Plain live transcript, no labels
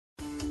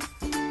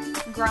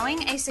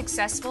Growing a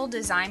successful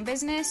design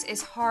business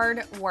is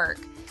hard work.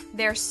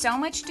 There's so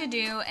much to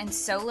do and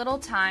so little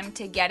time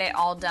to get it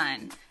all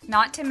done,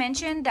 not to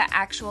mention the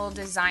actual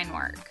design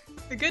work.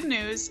 The good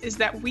news is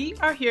that we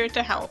are here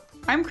to help.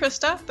 I'm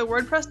Krista, the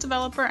WordPress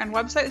developer and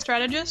website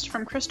strategist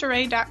from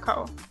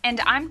KristaRay.co. And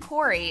I'm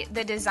Corey,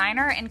 the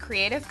designer and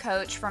creative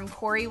coach from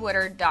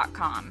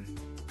CoreyWoodard.com.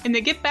 In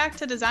the Get Back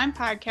to Design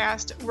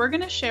podcast, we're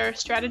going to share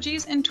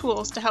strategies and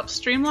tools to help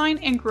streamline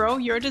and grow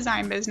your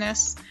design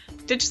business,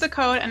 ditch the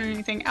code and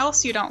anything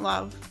else you don't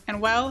love,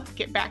 and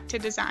get back to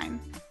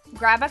design.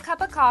 Grab a cup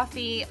of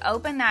coffee,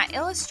 open that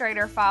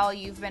Illustrator file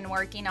you've been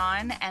working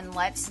on, and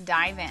let's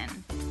dive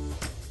in.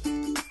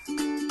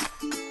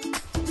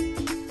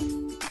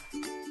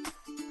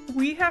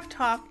 We have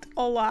talked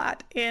a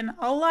lot in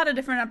a lot of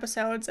different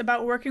episodes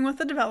about working with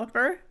a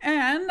developer,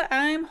 and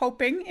I'm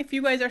hoping if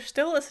you guys are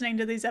still listening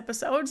to these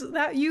episodes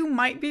that you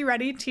might be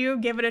ready to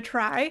give it a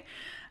try.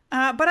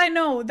 But I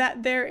know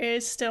that there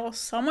is still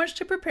so much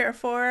to prepare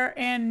for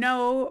and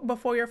know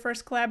before your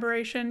first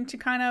collaboration to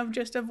kind of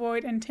just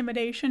avoid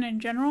intimidation in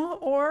general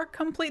or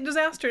complete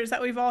disasters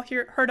that we've all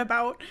heard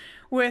about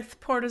with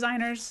poor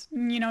designers,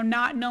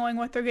 not knowing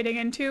what they're getting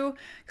into,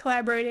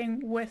 collaborating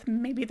with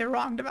maybe the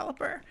wrong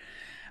developer.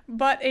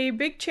 But a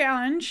big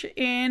challenge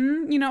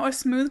in, a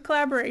smooth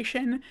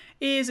collaboration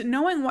is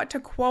knowing what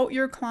to quote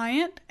your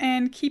client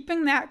and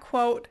keeping that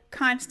quote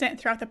constant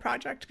throughout the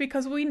project,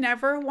 because we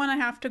never want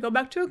to have to go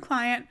back to a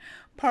client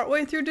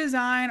partway through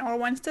design or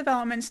once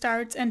development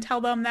starts and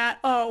tell them that,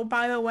 oh,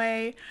 by the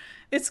way,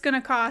 it's going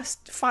to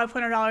cost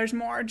 $500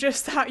 more.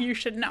 Just thought you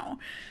should know.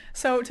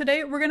 So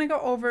today we're going to go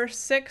over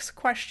 6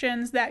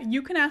 questions that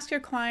you can ask your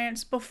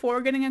clients before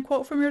getting a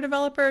quote from your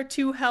developer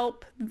to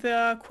help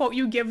the quote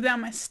you give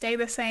them stay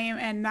the same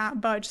and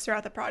not budge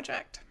throughout the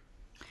project.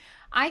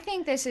 I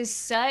think this is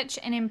such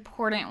an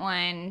important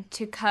one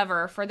to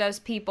cover for those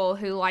people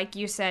who, like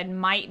you said,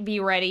 might be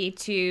ready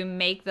to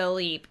make the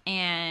leap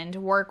and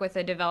work with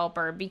a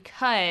developer,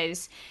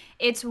 because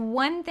it's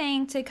one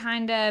thing to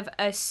kind of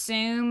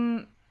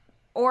assume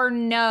or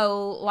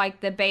know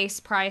like the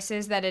base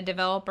prices that a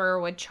developer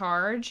would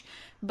charge.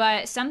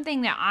 But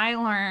something that I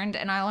learned,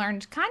 and I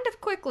learned kind of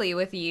quickly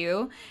with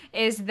you,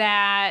 is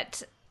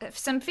that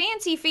some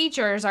fancy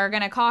features are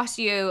going to cost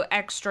you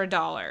extra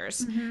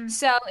dollars. Mm-hmm.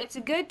 So it's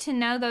good to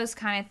know those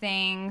kind of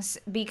things,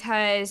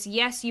 because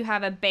yes, you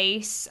have a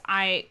base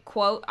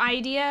quote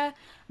idea,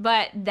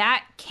 but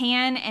that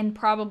can and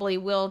probably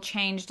will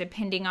change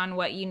depending on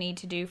what you need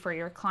to do for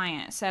your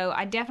client. So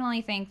I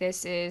definitely think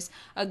this is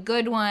a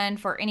good one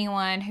for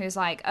anyone who's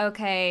like,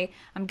 okay,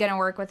 I'm going to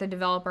work with a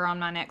developer on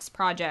my next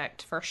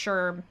project. For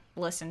sure,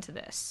 listen to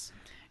this.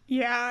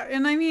 Yeah,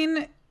 and I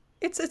mean,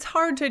 it's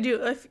hard to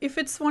do. If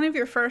it's one of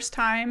your first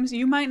times,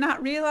 you might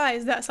not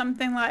realize that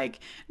something like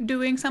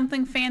doing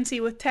something fancy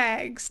with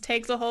tags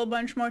takes a whole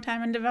bunch more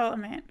time in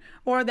development,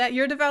 or that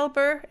your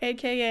developer,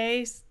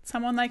 aka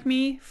someone like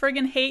me,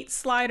 friggin' hates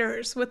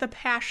sliders with a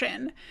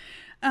passion.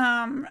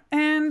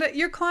 And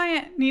your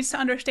client needs to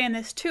understand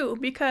this too,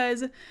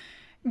 because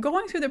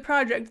going through the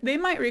project, they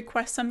might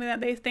request something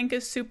that they think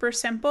is super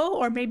simple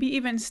or maybe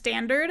even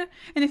standard.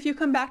 And if you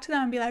come back to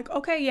them and be like,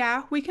 okay,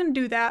 yeah, we can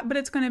do that, but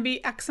it's going to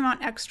be X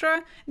amount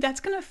extra,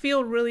 that's going to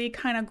feel really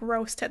kind of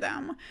gross to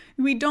them.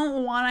 We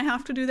don't want to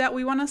have to do that.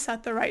 We want to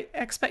set the right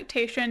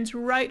expectations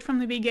right from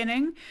the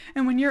beginning.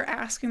 And when you're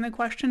asking the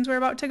questions we're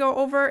about to go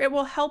over, it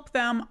will help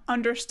them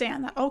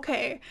understand that,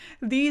 okay,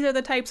 these are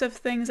the types of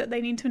things that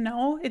they need to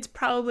know. It's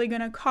probably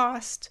going to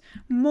cost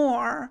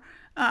more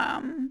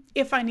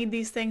if I need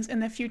these things in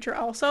the future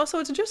also. So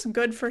it's just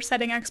good for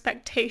setting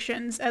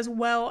expectations as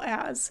well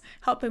as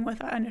helping with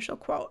that initial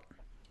quote.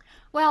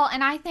 Well,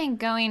 and I think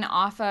going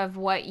off of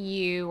what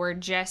you were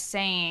just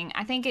saying,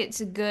 I think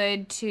it's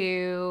good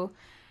to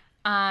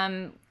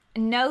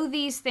know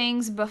these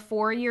things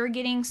before you're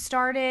getting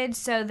started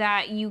so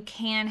that you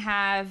can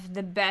have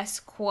the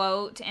best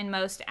quote and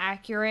most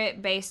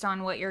accurate based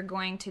on what you're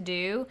going to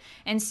do,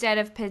 instead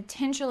of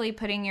potentially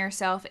putting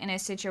yourself in a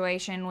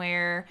situation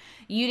where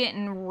you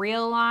didn't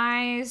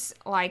realize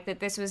like that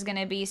this was going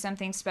to be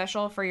something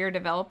special for your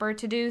developer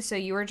to do. So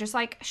you were just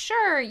like,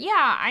 sure,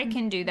 yeah, I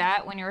can do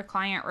that when your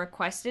client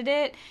requested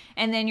it.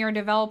 And then your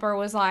developer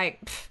was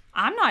like,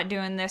 I'm not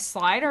doing this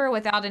slider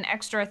without an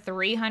extra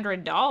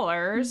 $300.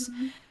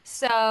 Mm-hmm.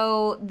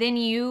 So then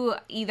you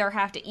either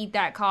have to eat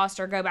that cost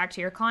or go back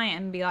to your client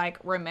and be like,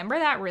 remember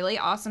that really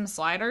awesome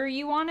slider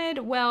you wanted?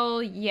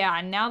 Well, yeah,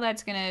 now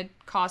that's going to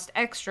cost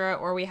extra,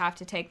 or we have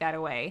to take that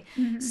away.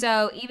 Mm-hmm.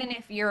 So even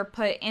if you're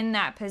put in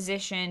that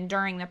position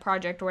during the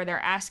project where they're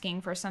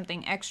asking for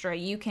something extra,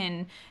 you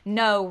can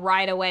know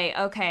right away,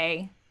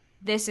 okay,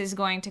 this is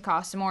going to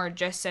cost more,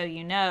 just so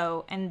you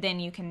know, and then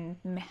you can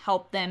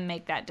help them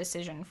make that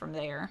decision from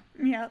there.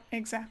 Yeah,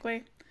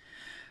 exactly.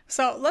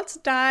 So let's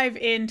dive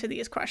into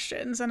these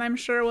questions, and I'm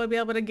sure we'll be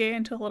able to get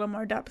into a little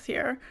more depth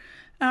here.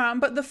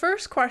 But the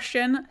first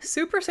question,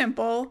 super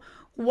simple: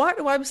 what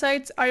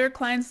websites are your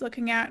clients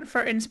looking at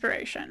for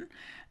inspiration?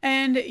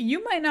 And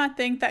you might not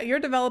think that your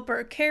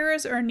developer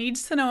cares or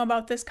needs to know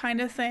about this kind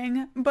of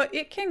thing, but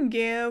it can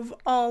give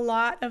a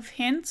lot of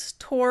hints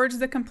towards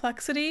the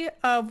complexity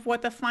of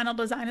what the final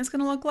design is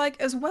going to look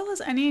like, as well as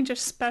any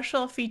just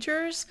special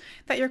features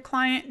that your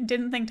client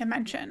didn't think to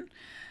mention.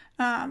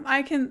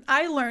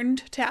 I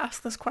learned to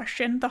ask this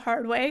question the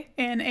hard way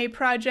in a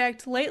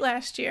project late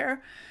last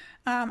year.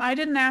 I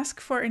didn't ask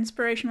for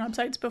inspiration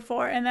websites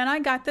before, and then I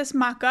got this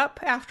mock-up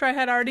after I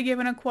had already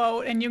given a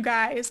quote, and you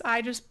guys,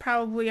 I just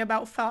probably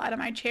about fell out of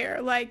my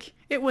chair. Like,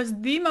 it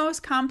was the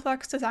most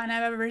complex design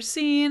I've ever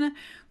seen,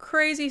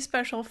 crazy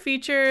special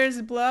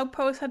features, blog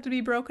posts had to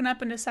be broken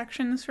up into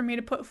sections for me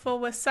to put full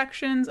with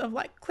sections of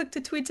like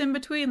click-to-tweets in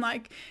between,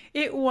 like,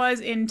 it was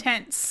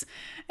intense.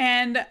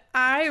 And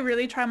I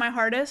really try my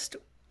hardest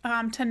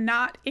to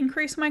not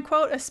increase my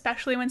quote,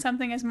 especially when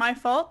something is my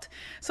fault.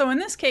 So in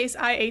this case,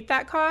 I ate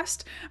that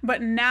cost,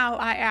 but now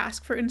I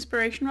ask for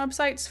inspiration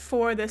websites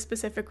for this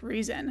specific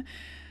reason.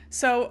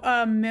 So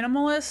a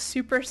minimalist,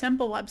 super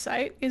simple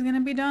website is going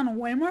to be done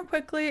way more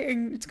quickly,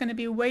 and it's going to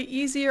be way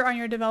easier on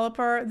your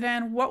developer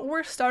than what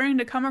we're starting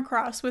to come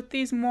across with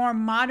these more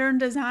modern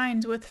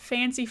designs with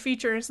fancy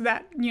features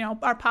that,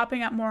 are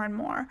popping up more and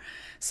more.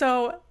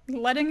 So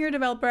letting your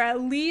developer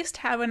at least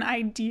have an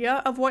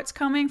idea of what's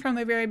coming from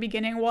the very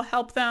beginning will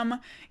help them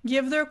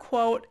give their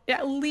quote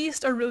at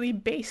least a really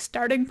base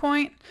starting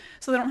point,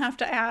 so they don't have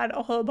to add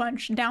a whole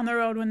bunch down the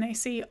road when they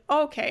see,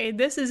 okay,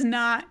 this is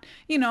not,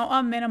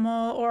 a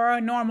minimal or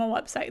a normal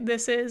website.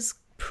 This is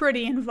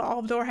pretty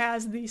involved or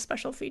has these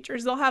special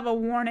features. They'll have a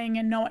warning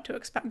and know what to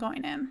expect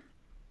going in.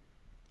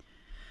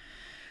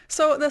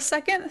 So the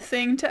second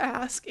thing to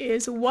ask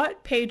is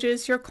what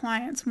pages your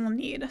clients will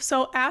need.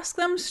 So ask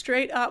them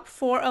straight up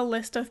for a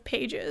list of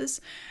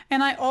pages.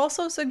 And I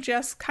also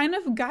suggest kind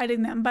of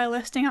guiding them by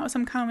listing out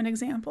some common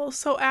examples.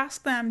 So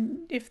ask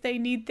them if they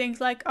need things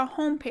like a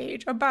home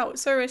page, about,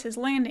 services,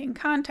 landing,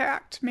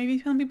 contact. Maybe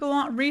some people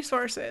want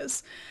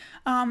resources.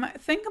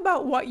 Think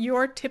about what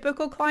your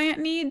typical client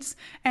needs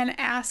and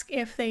ask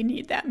if they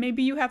need that.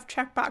 Maybe you have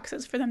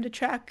checkboxes for them to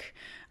check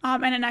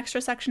and an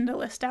extra section to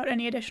list out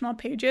any additional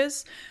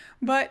pages.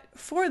 But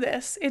for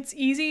this, it's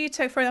easy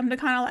for them to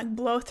kind of like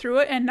blow through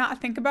it and not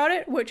think about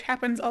it, which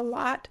happens a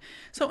lot.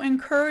 So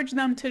encourage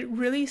them to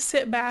really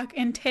sit back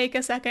and take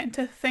a second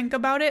to think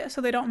about it so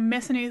they don't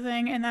miss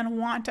anything and then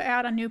want to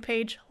add a new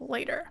page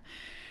later.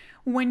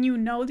 When you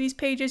know these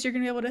pages, you're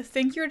going to be able to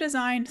think your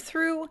design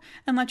through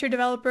and let your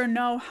developer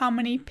know how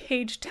many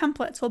page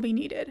templates will be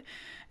needed.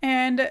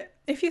 And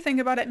if you think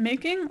about it,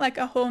 making like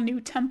a whole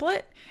new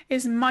template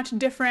is much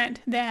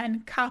different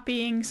than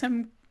copying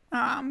some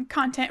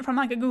content from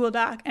like a Google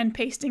Doc and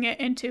pasting it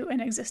into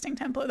an existing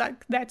template.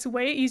 That's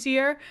way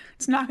easier.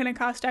 It's not going to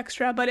cost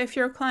extra. But if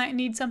your client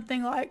needs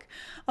something like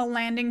a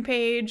landing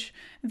page,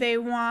 they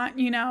want,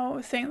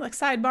 things like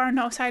sidebar,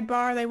 no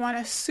sidebar, they want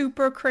a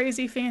super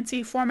crazy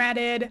fancy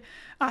formatted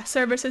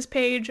services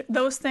page,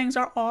 those things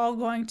are all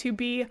going to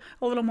be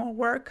a little more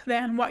work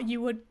than what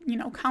you would,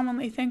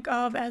 commonly think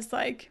of as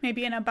like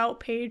maybe an about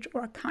page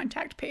or a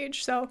contact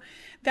page. So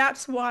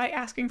that's why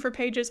asking for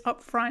pages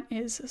up front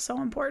is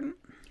so important.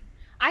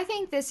 I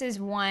think this is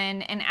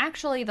one, and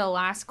actually the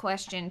last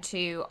question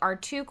too, are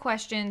two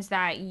questions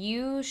that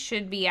you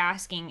should be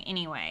asking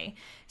anyway.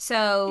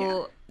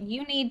 So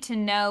you need to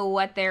know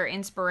what their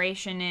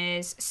inspiration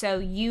is so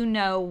you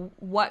know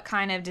what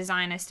kind of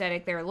design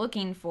aesthetic they're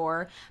looking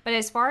for. But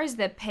as far as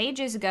the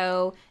pages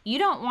go, you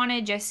don't want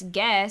to just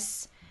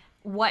guess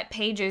what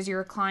pages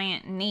your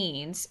client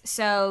needs.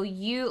 So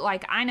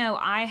I know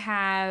I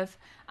have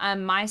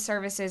my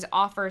services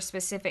offer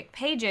specific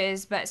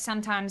pages, but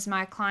sometimes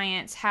my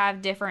clients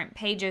have different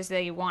pages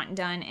they want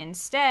done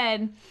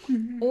instead,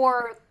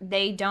 or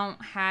they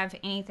don't have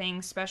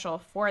anything special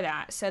for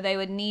that. So they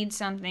would need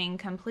something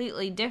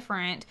completely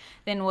different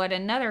than what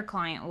another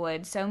client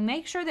would. So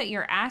make sure that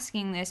you're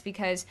asking this,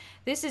 because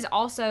this is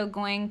also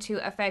going to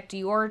affect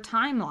your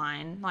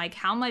timeline. Like,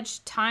 how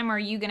much time are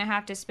you going to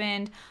have to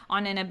spend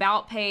on an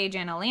about page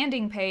and a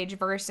landing page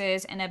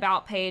versus an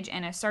about page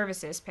and a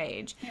services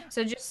page? Yeah.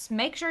 So just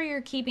make sure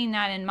you're keeping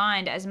that in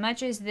mind. As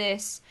much as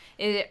this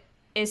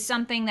is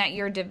something that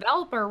your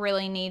developer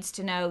really needs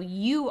to know,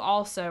 you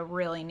also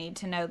really need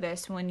to know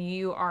this when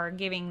you are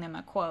giving them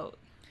a quote.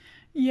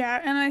 Yeah,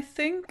 and I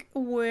think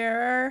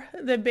where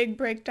the big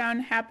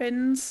breakdown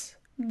happens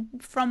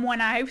from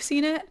when I've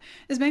seen it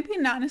is maybe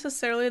not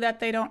necessarily that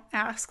they don't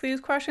ask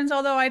these questions,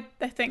 although I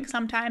think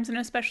sometimes, and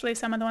especially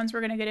some of the ones we're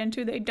going to get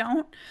into, they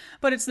don't,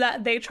 but it's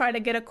that they try to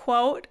get a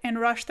quote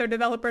and rush their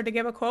developer to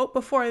give a quote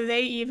before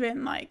they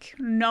even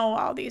know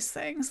all these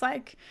things.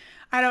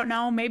 I don't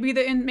know,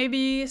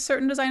 maybe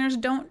certain designers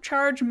don't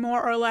charge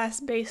more or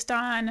less based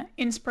on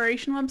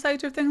inspiration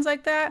websites or things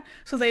like that,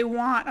 so they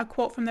want a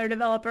quote from their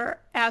developer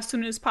as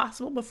soon as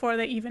possible before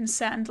they even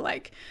send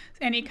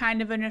any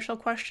kind of initial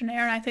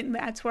questionnaire, and I think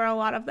that's where a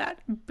lot of that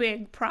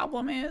big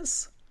problem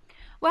is.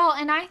 Well,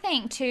 and I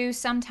think too,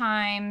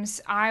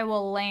 sometimes I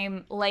will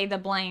lay the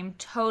blame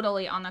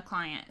totally on the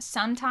client.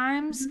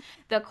 Sometimes Mhm.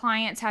 the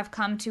clients have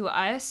come to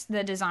us,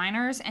 the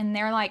designers, and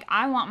they're like,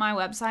 I want my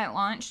website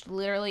launched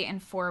literally in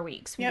 4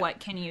 weeks. Yep. What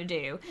can you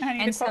do? I need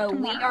a And quote so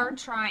we are tomorrow.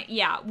 trying,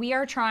 yeah, we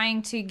are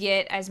trying to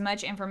get as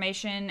much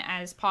information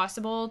as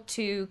possible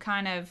to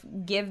kind of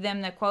give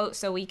them the quote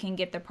so we can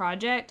get the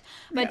project.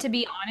 But Yep. to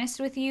be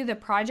honest with you, the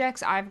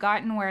projects I've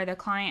gotten where the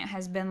client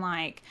has been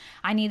like,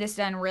 I need this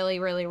done really,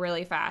 really,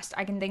 really fast.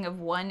 I can think of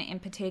one in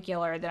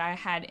particular that I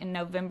had in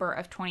November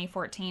of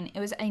 2014. It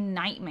was a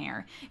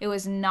nightmare. It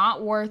was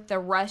not worth the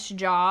rush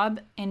job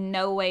in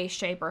no way,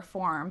 shape, or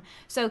form.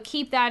 So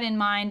keep that in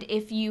mind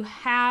if you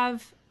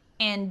have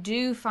and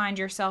do find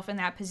yourself in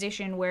that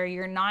position where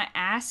you're not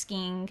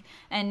asking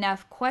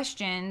enough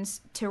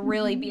questions to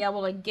really Hmm. be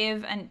able to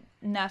give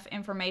enough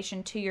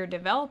information to your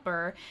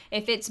developer.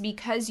 If it's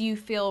because you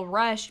feel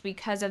rushed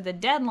because of the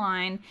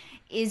deadline,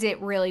 is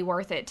it really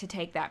worth it to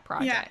take that Yeah,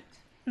 project?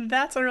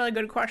 that's a really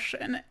good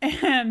question.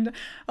 And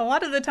a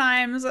lot of the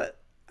times, a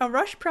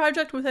rush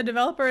project with a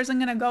developer isn't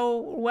going to go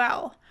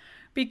well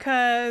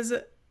because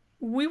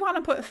we want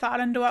to put thought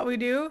into what we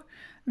do.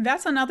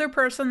 That's another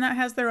person that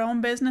has their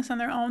own business and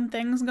their own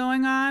things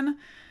going on.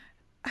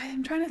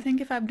 I'm trying to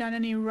think if I've done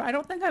any. I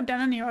don't think I've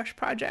done any rush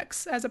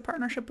projects as a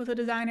partnership with a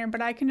designer,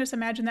 but I can just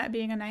imagine that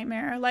being a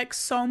nightmare. Like,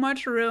 so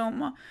much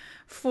room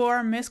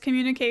for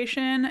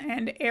miscommunication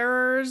and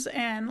errors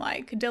and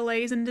like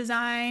delays in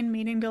design,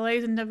 meaning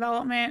delays in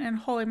development, and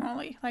holy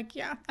moly. Like,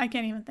 yeah, I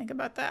can't even think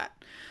about that.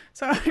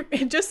 So,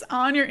 just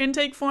on your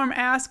intake form,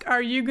 ask,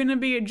 are you going to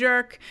be a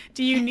jerk?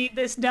 Do you need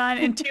this done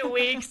in 2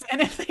 weeks? And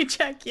if they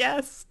check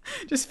yes,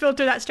 just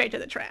filter that straight to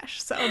the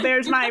trash. So,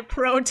 there's my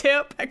pro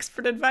tip,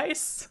 expert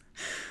advice.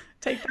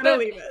 Take that or But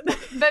leave it.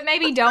 but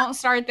maybe don't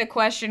start the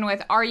question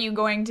with are you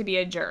going to be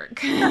a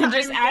jerk? I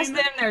Just ask mean,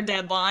 them their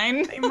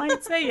deadline. they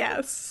might say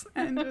yes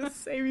and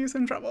just save you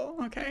some trouble.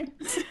 Okay.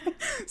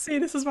 See,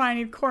 this is why I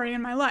need Corey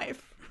in my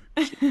life.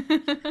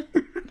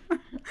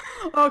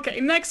 Okay,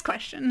 next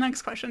question.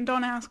 Next question.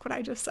 Don't ask what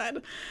I just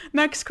said.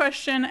 Next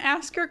question.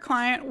 Ask your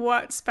client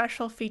what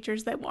special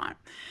features they want.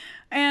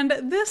 And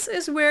this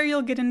is where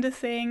you'll get into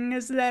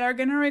things that are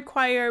going to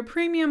require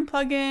premium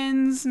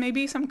plugins,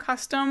 maybe some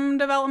custom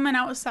development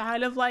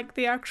outside of like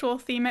the actual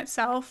theme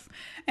itself,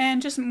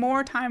 and just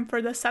more time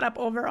for the setup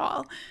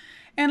overall.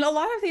 And a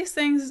lot of these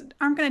things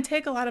aren't going to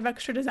take a lot of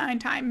extra design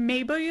time.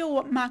 Maybe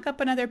you'll mock up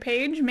another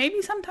page.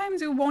 Maybe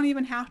sometimes you won't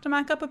even have to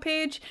mock up a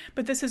page,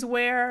 but this is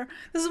one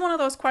of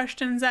those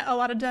questions that a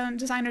lot of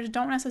designers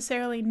don't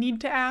necessarily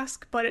need to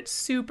ask, but it's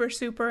super,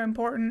 super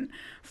important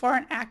for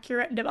an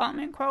accurate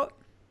development quote.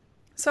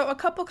 So, a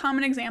couple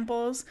common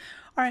examples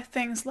are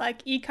things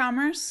like e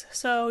commerce.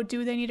 So,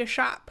 do they need a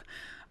shop?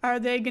 Are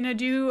they going to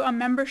do a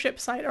membership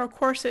site or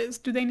courses?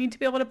 Do they need to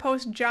be able to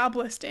post job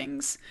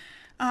listings?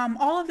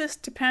 All of this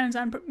depends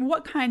on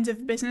what kinds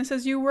of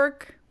businesses you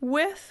work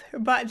with,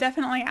 but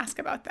definitely ask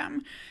about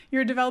them.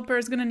 Your developer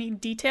is going to need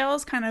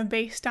details kind of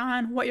based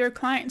on what your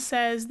client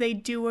says they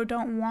do or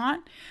don't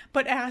want,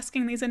 but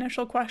asking these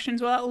initial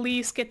questions will at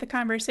least get the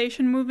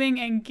conversation moving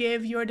and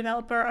give your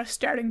developer a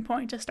starting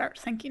point to start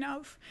thinking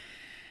of.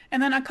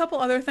 And then a couple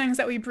other things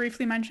that we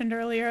briefly mentioned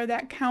earlier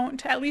that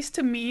count, at least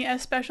to me,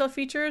 as special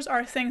features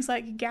are things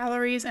like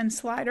galleries and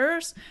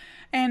sliders.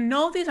 And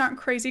no, these aren't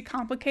crazy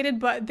complicated,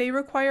 but they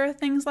require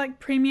things like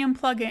premium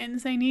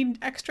plugins. They need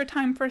extra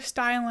time for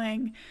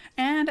styling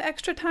and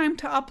extra time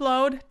to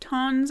upload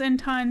tons and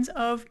tons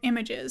of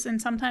images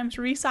and sometimes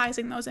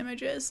resizing those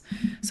images.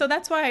 So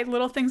that's why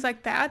little things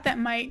like that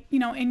might,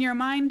 in your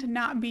mind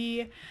not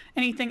be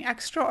anything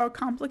extra or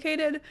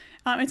complicated,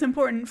 it's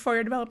important for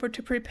your developer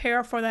to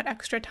prepare for that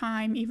extra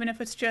time, even if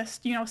it's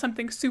just,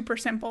 something super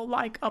simple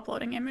like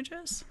uploading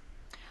images.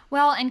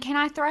 Well, and can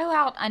I throw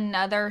out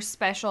another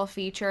special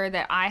feature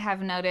that I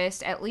have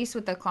noticed, at least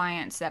with the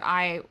clients that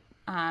I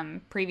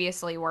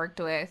previously worked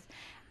with,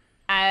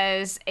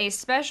 as a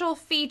special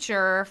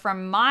feature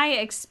from my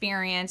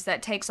experience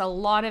that takes a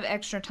lot of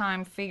extra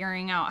time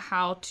figuring out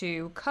how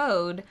to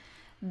code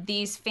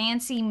these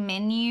fancy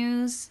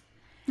menus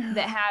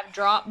that have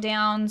drop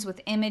downs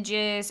with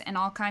images and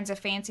all kinds of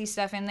fancy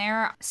stuff in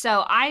there.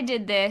 So I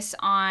did this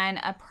on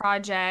a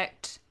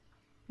project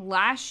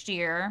last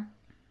year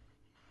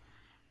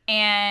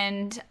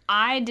and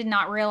I did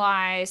not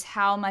realize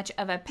how much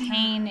of a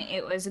pain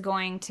it was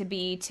going to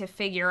be to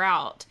figure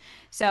out.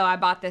 So I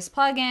bought this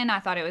plugin. I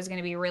thought it was going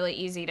to be really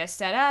easy to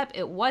set up.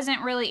 It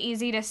wasn't really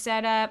easy to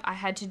set up. I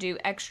had to do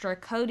extra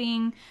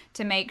coding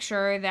to make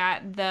sure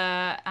that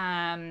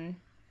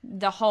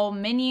the whole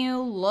menu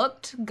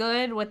looked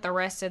good with the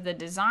rest of the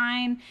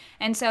design.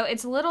 And so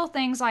it's little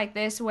things like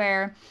this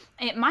where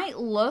it might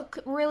look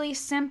really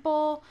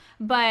simple,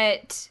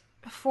 but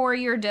for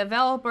your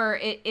developer,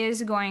 it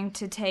is going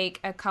to take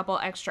a couple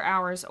extra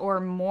hours or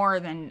more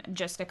than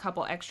just a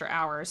couple extra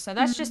hours. So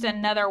that's just Mm-hmm.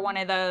 another one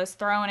of those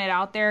throwing it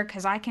out there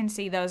because I can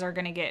see those are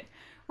going to get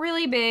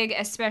really big,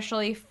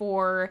 especially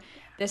for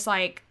this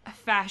like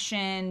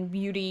fashion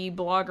beauty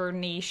blogger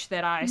niche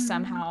that I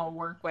somehow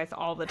work with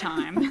all the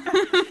time.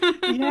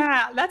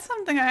 Yeah, that's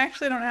something I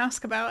actually don't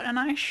ask about, and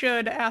I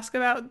should ask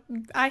about.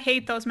 I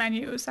hate those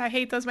menus. I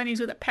hate those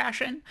menus with a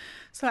passion.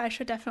 So I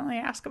should definitely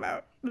ask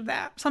about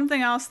that.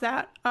 Something else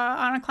that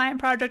on a client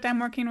project I'm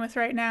working with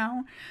right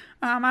now,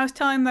 I was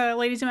telling the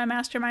ladies in my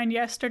mastermind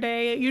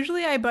yesterday,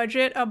 usually I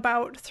budget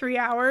about 3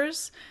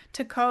 hours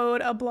to code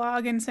a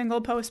blog and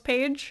single post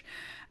page.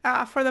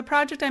 For the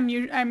project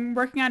I'm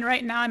working on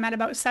right now, I'm at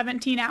about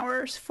 17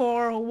 hours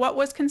for what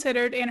was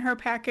considered in her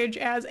package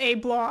as a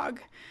blog.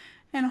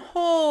 And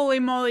holy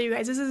moly, you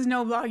guys, this is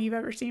no vlog you've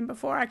ever seen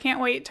before. I can't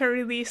wait to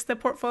release the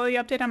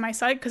portfolio update on my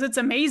site because it's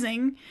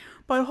amazing.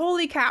 But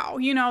holy cow,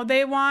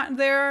 they want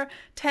their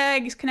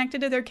tags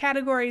connected to their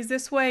categories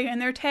this way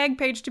and their tag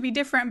page to be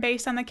different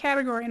based on the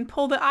category and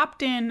pull the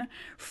opt-in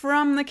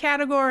from the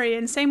category.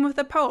 And same with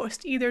the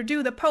post. Either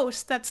do the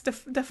post that's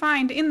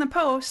defined in the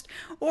post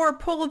or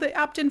pull the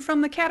opt-in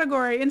from the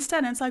category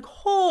instead. And it's like,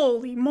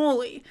 holy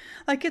moly.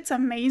 Like, it's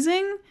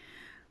amazing.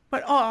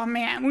 But oh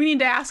man, we need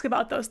to ask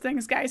about those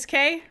things, guys,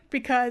 okay?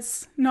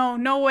 Because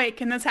no way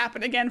can this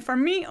happen again for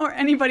me or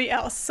anybody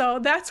else. So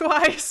that's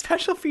why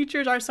special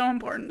features are so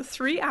important.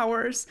 3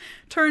 hours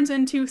turns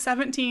into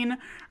 17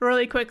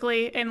 really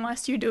quickly.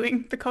 Unless you're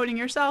doing the coding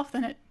yourself,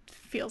 then it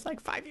feels like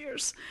 5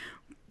 years.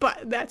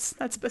 But that's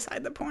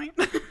beside the point.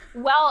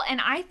 Well, and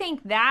I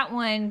think that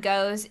one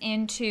goes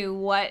into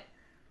what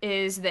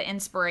is the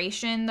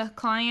inspiration the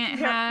client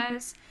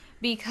has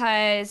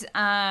because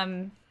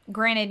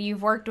granted,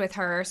 you've worked with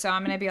her, so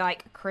I'm going to be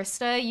like,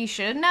 Krista, you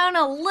should have known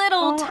a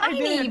little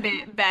tiny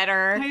bit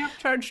better. I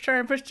charged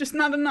her, but it's just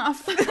not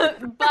enough.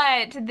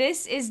 But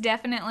this is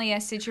definitely a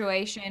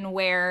situation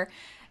where,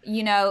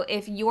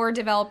 if your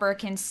developer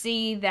can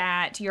see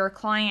that your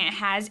client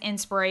has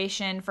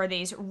inspiration for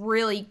these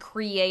really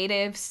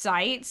creative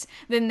sites,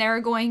 then they're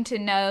going to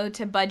know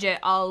to budget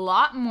a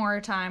lot more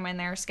time in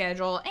their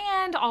schedule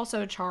and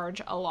also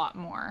charge a lot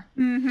more.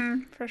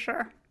 For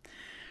sure.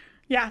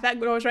 Yeah, that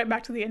goes right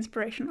back to the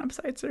inspiration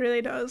websites. It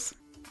really does.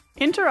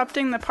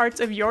 Interrupting the parts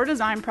of your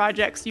design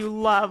projects you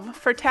love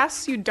for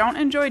tasks you don't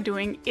enjoy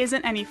doing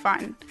isn't any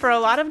fun. For a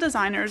lot of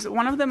designers,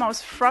 one of the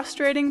most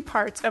frustrating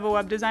parts of a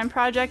web design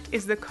project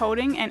is the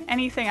coding and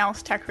anything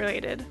else tech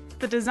related.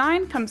 The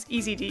design comes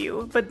easy to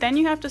you, but then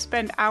you have to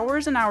spend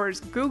hours and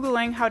hours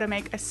Googling how to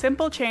make a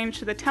simple change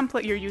to the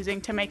template you're using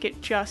to make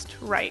it just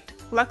right.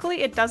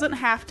 Luckily, it doesn't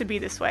have to be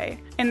this way.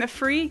 In the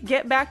free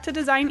Get Back to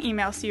Design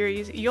email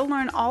series, you'll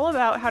learn all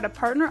about how to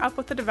partner up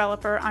with the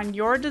developer on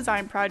your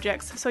design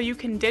projects so you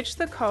can ditch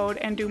the code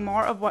and do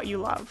more of what you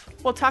love.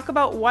 We'll talk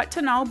about what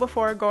to know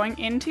before going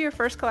into your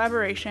first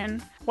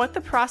collaboration, what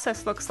the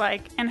process looks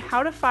like, and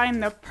how to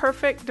find the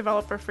perfect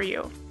developer for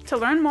you. To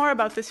learn more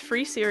about this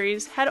free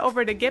series, head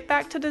over to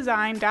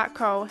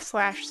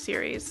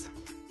getbacktodesign.co/series.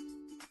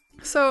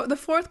 So the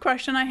fourth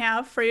question I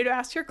have for you to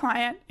ask your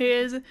client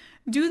is,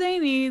 do they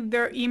need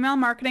their email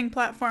marketing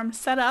platform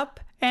set up,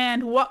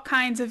 and what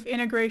kinds of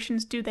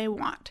integrations do they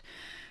want?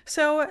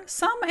 So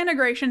some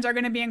integrations are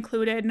going to be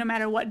included no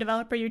matter what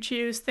developer you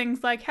choose.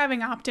 Things like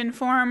having opt-in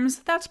forms,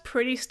 that's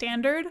pretty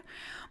standard.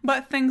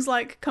 But things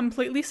like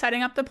completely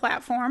setting up the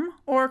platform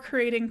or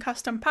creating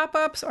custom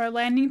pop-ups or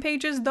landing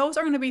pages, those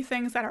are going to be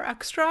things that are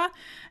extra,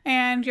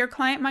 and your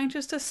client might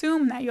just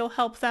assume that you'll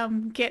help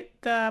them get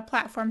the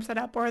platform set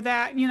up or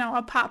that,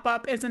 a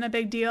pop-up isn't a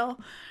big deal.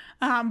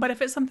 But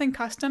if it's something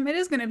custom, it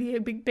is going to be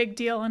a big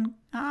deal and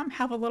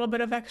have a little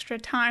bit of extra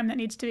time that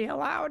needs to be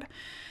allowed.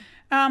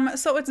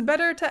 So it's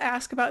better to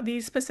ask about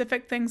these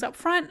specific things up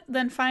front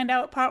than find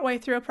out partway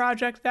through a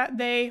project that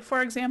they,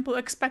 for example,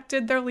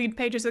 expected their lead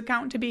pages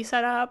account to be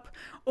set up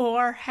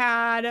or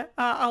had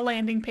a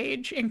landing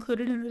page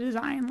included in the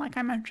design, like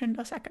I mentioned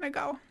a second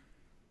ago.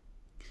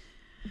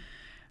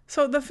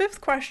 So the fifth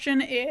question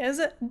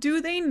is,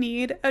 do they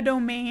need a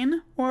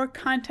domain or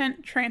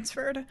content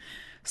transferred?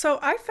 So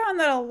I found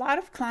that a lot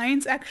of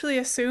clients actually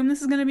assume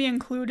this is going to be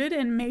included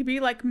and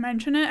maybe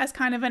mention it as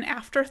kind of an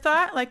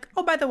afterthought, like,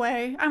 oh, by the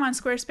way, I'm on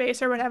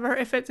Squarespace or whatever,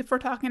 if we're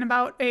talking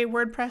about a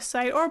WordPress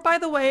site, or by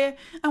the way,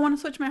 I want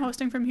to switch my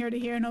hosting from here to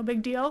here, no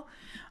big deal.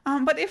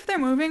 But if they're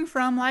moving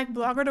from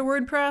Blogger to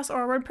WordPress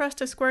or WordPress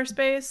to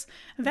Squarespace,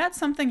 that's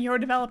something your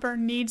developer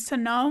needs to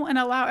know and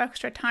allow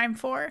extra time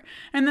for.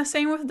 And the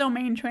same with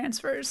domain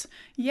transfers.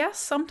 Yes,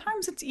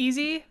 sometimes it's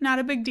easy, not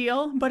a big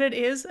deal, but it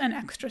is an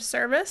extra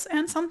service,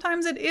 and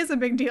sometimes it is a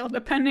big deal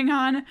depending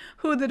on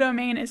who the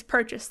domain is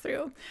purchased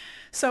through.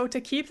 So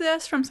to keep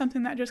this from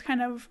something that just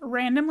kind of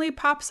randomly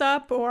pops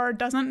up or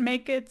doesn't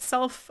make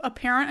itself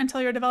apparent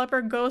until your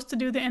developer goes to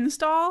do the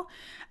install,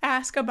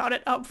 ask about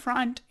it up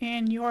front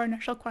in your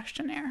initial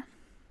questionnaire.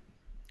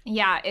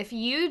 Yeah, if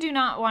you do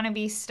not want to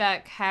be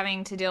stuck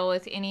having to deal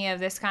with any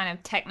of this kind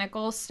of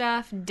technical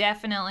stuff,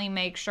 definitely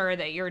make sure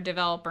that your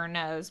developer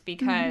knows,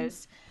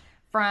 because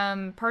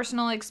from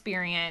personal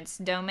experience,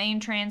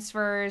 domain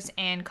transfers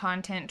and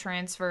content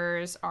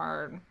transfers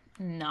are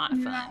not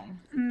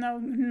fun.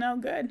 No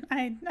good.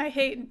 I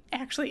hate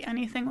actually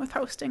anything with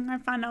hosting. I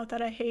found out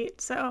that I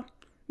hate, so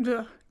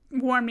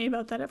warn me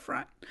about that up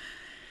front.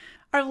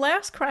 Our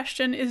last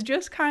question is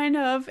just kind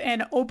of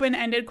an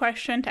open-ended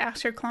question to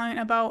ask your client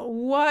about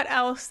what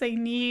else they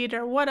need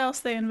or what else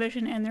they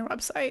envision in their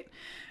website.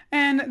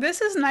 And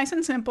this is nice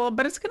and simple,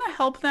 but it's going to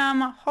help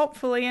them,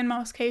 hopefully in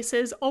most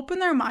cases, open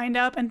their mind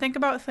up and think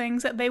about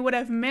things that they would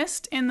have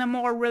missed in the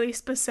more really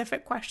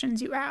specific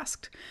questions you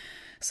asked.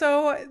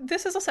 So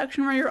this is a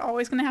section where you're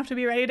always going to have to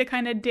be ready to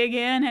kind of dig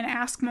in and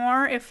ask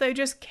more. If they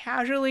just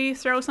casually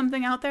throw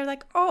something out there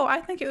like, oh, I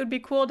think it would be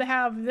cool to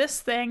have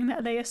this thing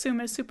that they assume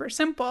is super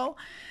simple.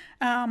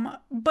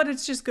 But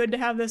it's just good to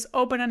have this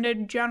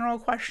open-ended general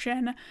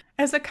question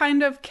as a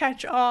kind of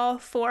catch-all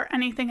for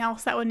anything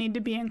else that would need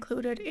to be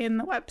included in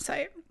the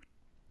website.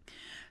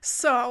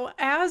 So,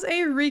 as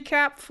a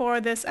recap for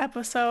this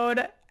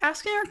episode,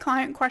 asking your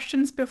client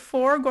questions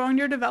before going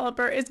to your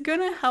developer is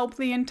going to help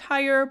the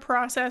entire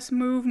process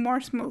move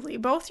more smoothly,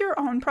 both your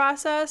own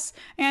process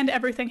and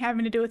everything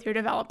having to do with your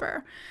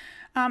developer.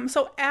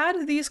 So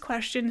add these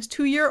questions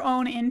to your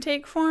own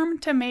intake form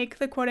to make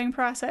the quoting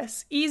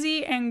process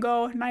easy and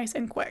go nice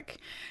and quick.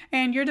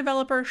 And your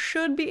developer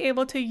should be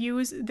able to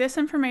use this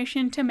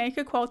information to make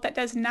a quote that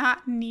does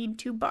not need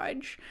to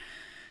budge.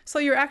 So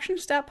your action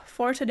step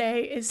for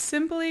today is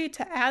simply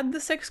to add the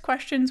 6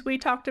 questions we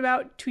talked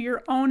about to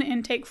your own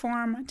intake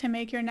form to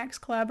make your next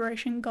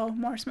collaboration go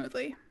more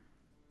smoothly.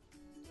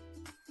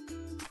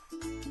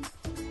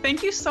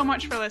 Thank you so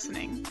much for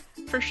listening.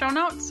 For show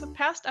notes,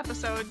 past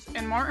episodes,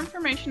 and more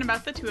information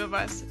about the two of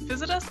us,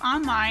 visit us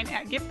online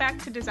at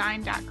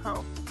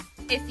getbacktodesign.co.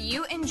 If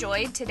you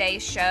enjoyed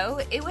today's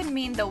show, it would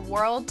mean the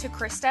world to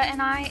Krista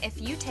and I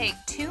if you take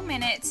 2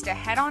 minutes to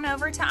head on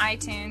over to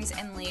iTunes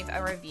and leave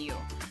a review.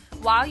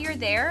 While you're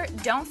there,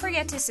 don't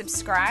forget to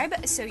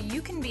subscribe so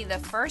you can be the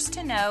first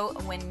to know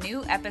when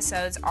new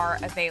episodes are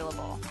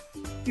available.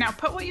 Now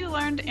put what you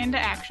learned into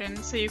action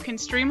so you can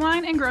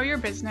streamline and grow your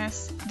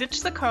business,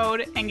 ditch the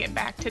code, and get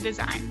back to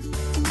design.